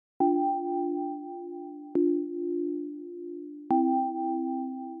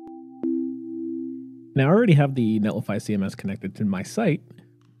Now, I already have the Netlify CMS connected to my site,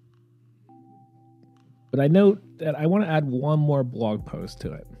 but I note that I want to add one more blog post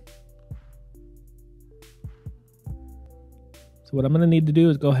to it. So what I'm going to need to do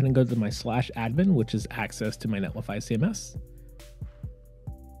is go ahead and go to my /admin, which is access to my Netlify CMS,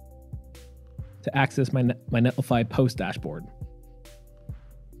 to access my Netlify post dashboard.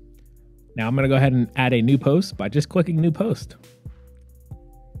 Now I'm going to go ahead and add a new post by just clicking new post.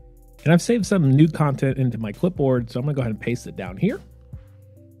 And I've saved some new content into my clipboard, so I'm going to go ahead and paste it down here.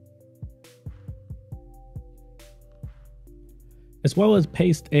 As well as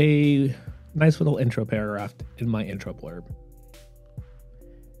paste a nice little intro paragraph in my intro blurb.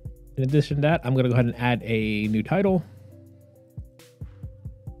 In addition to that, I'm going to go ahead and add a new title.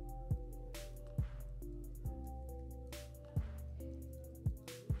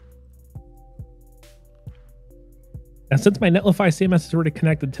 Now, since my Netlify CMS is already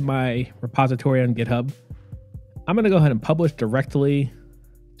connected to my repository on GitHub, I'm going to go ahead and publish directly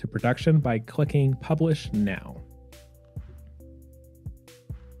to production by clicking Publish Now.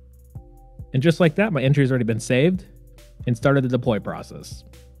 And just like that, my entry has already been saved and started the deploy process.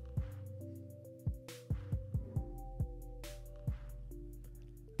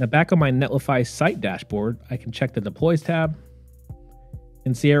 Now, back on my Netlify site dashboard, I can check the Deploys tab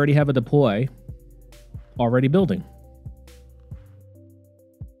and see I already have a deploy already building.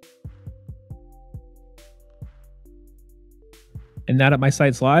 And now that my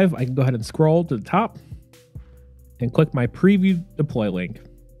site's live, I can go ahead and scroll to the top and click my preview deploy link.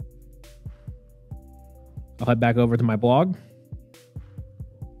 I'll head back over to my blog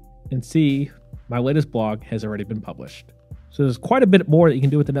and see my latest blog has already been published. So there's quite a bit more that you can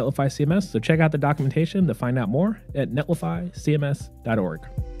do with the Netlify CMS, so check out the documentation to find out more at netlifycms.org.